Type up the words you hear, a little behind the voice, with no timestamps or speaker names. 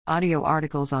Audio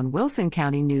articles on Wilson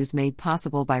County News made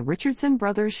possible by Richardson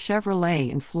Brothers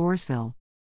Chevrolet in Floresville.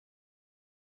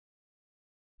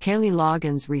 Kaylee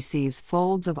Loggins receives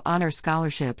Folds of Honor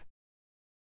Scholarship.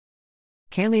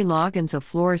 Kaylee Loggins of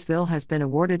Floresville has been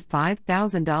awarded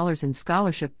 $5,000 in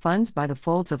scholarship funds by the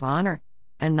Folds of Honor,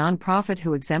 a nonprofit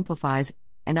who exemplifies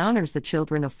and honors the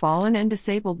children of fallen and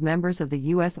disabled members of the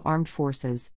U.S. Armed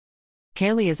Forces.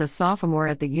 Kaylee is a sophomore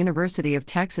at the University of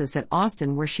Texas at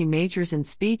Austin, where she majors in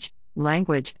speech,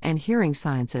 language, and hearing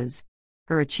sciences.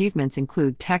 Her achievements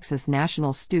include Texas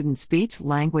National Student Speech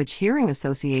Language Hearing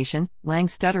Association, Lang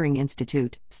Stuttering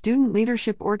Institute, Student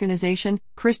Leadership Organization,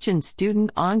 Christian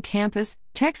Student on Campus,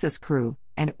 Texas Crew,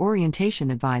 and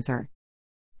Orientation Advisor.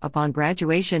 Upon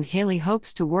graduation, Haley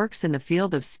hopes to work in the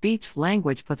field of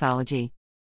speech-language pathology.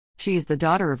 She is the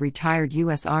daughter of retired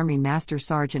U.S. Army Master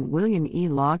Sergeant William E.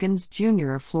 Loggins,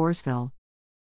 Jr. of Floresville.